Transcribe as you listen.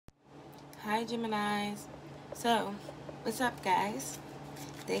Hi, Geminis. So, what's up, guys?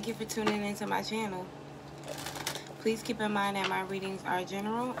 Thank you for tuning into my channel. Please keep in mind that my readings are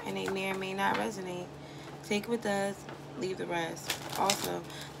general and they may or may not resonate. Take what does, leave the rest. Also,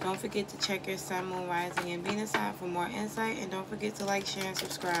 don't forget to check your sun, moon, rising, and Venus sign for more insight, and don't forget to like, share, and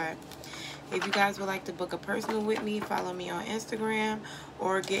subscribe. If you guys would like to book a personal with me, follow me on Instagram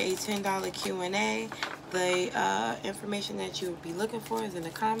or get a $10 Q&A. The information that you would be looking for is in the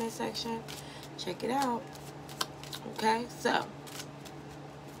comment section. Check it out. Okay, so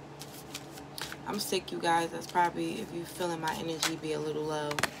I'm sick, you guys. That's probably, if you're feeling my energy be a little low.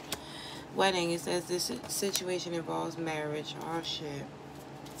 Wedding, it says this situation involves marriage. Oh, shit.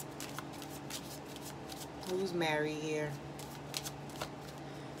 Who's married here?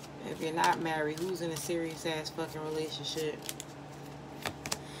 If you're not married, who's in a serious-ass fucking relationship?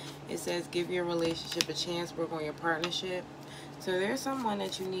 It says give your relationship a chance, work on your partnership. So there's someone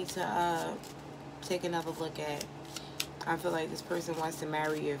that you need to take another look at. I feel like this person wants to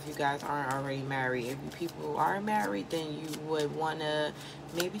marry you if you guys aren't already married. If you people are married, then you would want to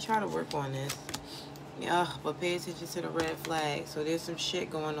maybe try to work on this. Yeah, but pay attention to the red flag. So there's some shit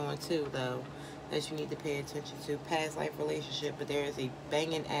going on too, though, that you need to pay attention to. Past life relationship, but there is a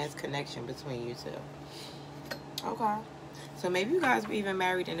banging ass connection between you two. Okay. So maybe you guys were even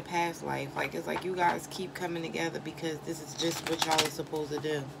married in the past life. Like, it's like you guys keep coming together because this is just what y'all are supposed to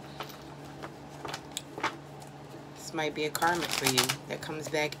do. This might be a karmic for you that comes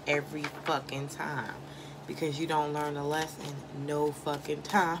back every fucking time because you don't learn a lesson no fucking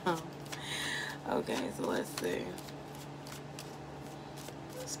time. Okay, so let's see.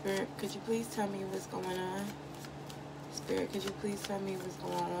 Spirit, could you please tell me what's going on? Spirit, could you please tell me what's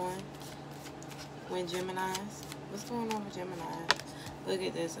going on? When Geminis? What's going on with Geminis? Look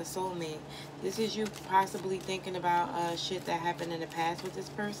at this, a soulmate. This is you possibly thinking about shit that happened in the past with this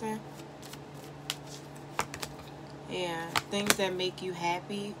person. Yeah, things that make you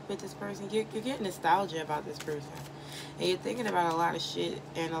happy with this person. You're getting nostalgia about this person. And you're thinking about a lot of shit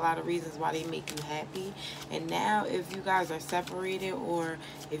and a lot of reasons why they make you happy. And now if you guys are separated or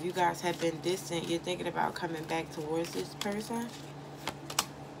if you guys have been distant, you're thinking about coming back towards this person.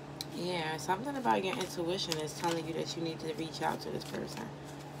 Yeah, something about your intuition is telling you that you need to reach out to this person.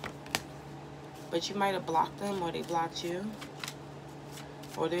 But you might have blocked them or they blocked you.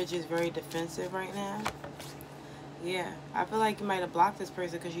 Or they're just very defensive right now. Yeah, I feel like you might have blocked this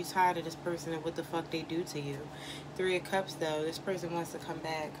person because you're tired of this person and what the fuck they do to you. 3 of Cups, though. This person wants to come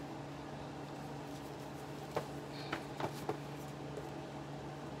back.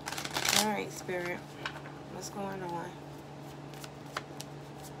 Alright, Spirit. What's going on?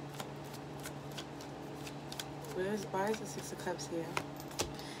 Why is the 6 of Cups here?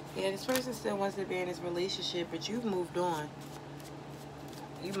 Yeah, this person still wants to be in this relationship, but you've moved on.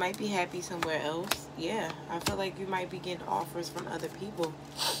 You might be happy somewhere else. Yeah, I feel like you might be getting offers from other people.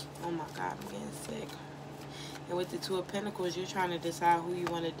 Oh my God, I'm getting sick. And with the 2 of Pentacles, you're trying to decide who you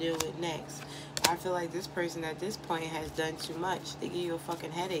want to deal with next. I feel like this person at this point has done too much. They give you a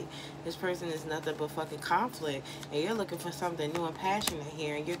fucking headache. This person is nothing but fucking conflict. And you're looking for something new and passionate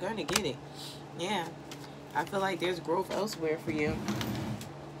here, and you're going to get it. Yeah. I feel like there's growth elsewhere for you.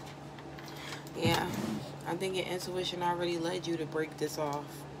 Yeah. I think your intuition already led you to break this off.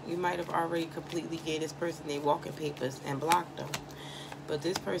 You might have already completely gave this person their walking papers and blocked them. But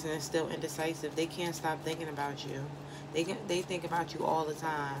this person is still indecisive. They can't stop thinking about you. They think about you all the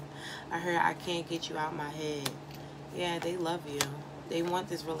time. I heard I can't get you out my head. Yeah, they love you. They want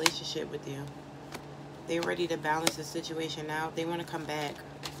this relationship with you. They're ready to balance the situation out. They want to come back.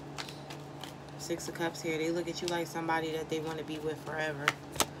 6 of Cups here. They look at you like somebody that they want to be with forever.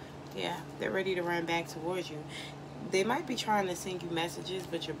 Yeah, they're ready to run back towards you. They might be trying to send you messages,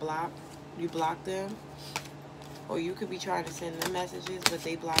 but you're blocked. You blocked them. Or you could be trying to send them messages, but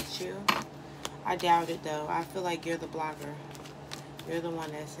they blocked you. I doubt it, though. I feel like you're the blocker. You're the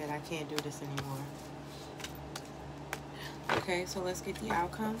one that said, I can't do this anymore. Okay, so let's get the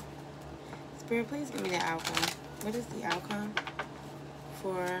outcome. Spirit, please give me the outcome. What is the outcome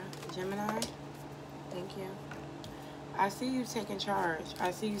for Gemini? Thank you. I see you taking charge.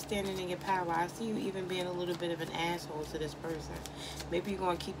 I see you standing in your power. I see you even being a little bit of an asshole to this person. Maybe you're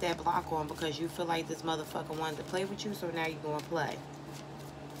going to keep that block on because you feel like this motherfucker wanted to play with you, so now you're going to play.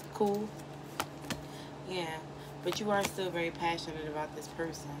 Cool? Yeah. But you are still very passionate about this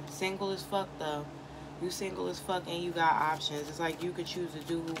person. Single as fuck, though. You single as fuck and you got options. It's like you could choose to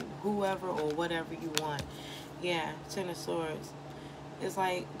do whoever or whatever you want. Yeah. 10 of Swords. It's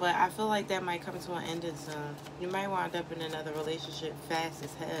like, but I feel like that might come to an ending soon. You might wind up in another relationship fast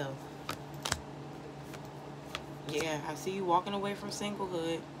as hell. Yeah, I see you walking away from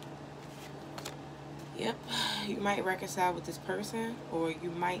singlehood. Yep, you might reconcile with this person, or you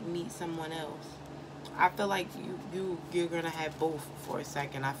might meet someone else. I feel like you're gonna have both for a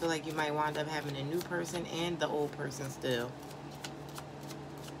second. I feel like you might wind up having a new person and the old person still.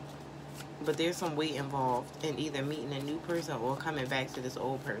 But there's some weight involved in either meeting a new person or coming back to this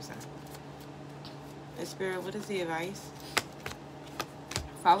old person. And Spirit, what is the advice?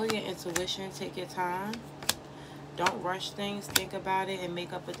 Follow your intuition. Take your time. Don't rush things. Think about it and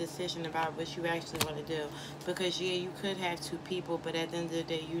make up a decision about what you actually want to do. Because, yeah, you could have two people, but at the end of the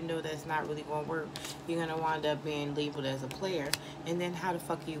day, you know that's not really going to work. You're going to wind up being labeled as a player. And then how the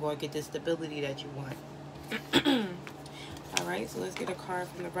fuck are you going to get the stability that you want? Alright, so let's get a card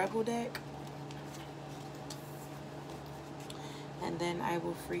from the Rebel deck. And then I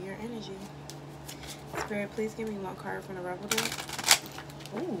will free your energy. Spirit, please give me one card from the Rebel deck.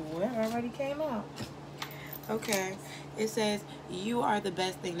 Ooh, that already came out. Okay, it says, you are the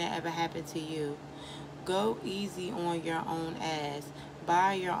best thing that ever happened to you. Go easy on your own ass.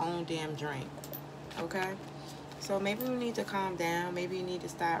 Buy your own damn drink. Okay? So maybe you need to calm down. Maybe you need to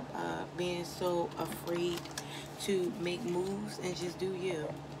stop being so afraid to make moves and just do you.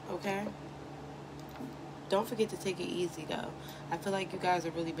 Okay? Don't forget to take it easy, though. I feel like you guys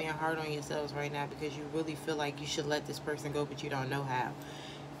are really being hard on yourselves right now because you really feel like you should let this person go, but you don't know how.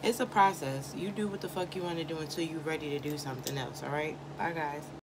 It's a process. You do what the fuck you want to do until you're ready to do something else, alright? Bye, guys.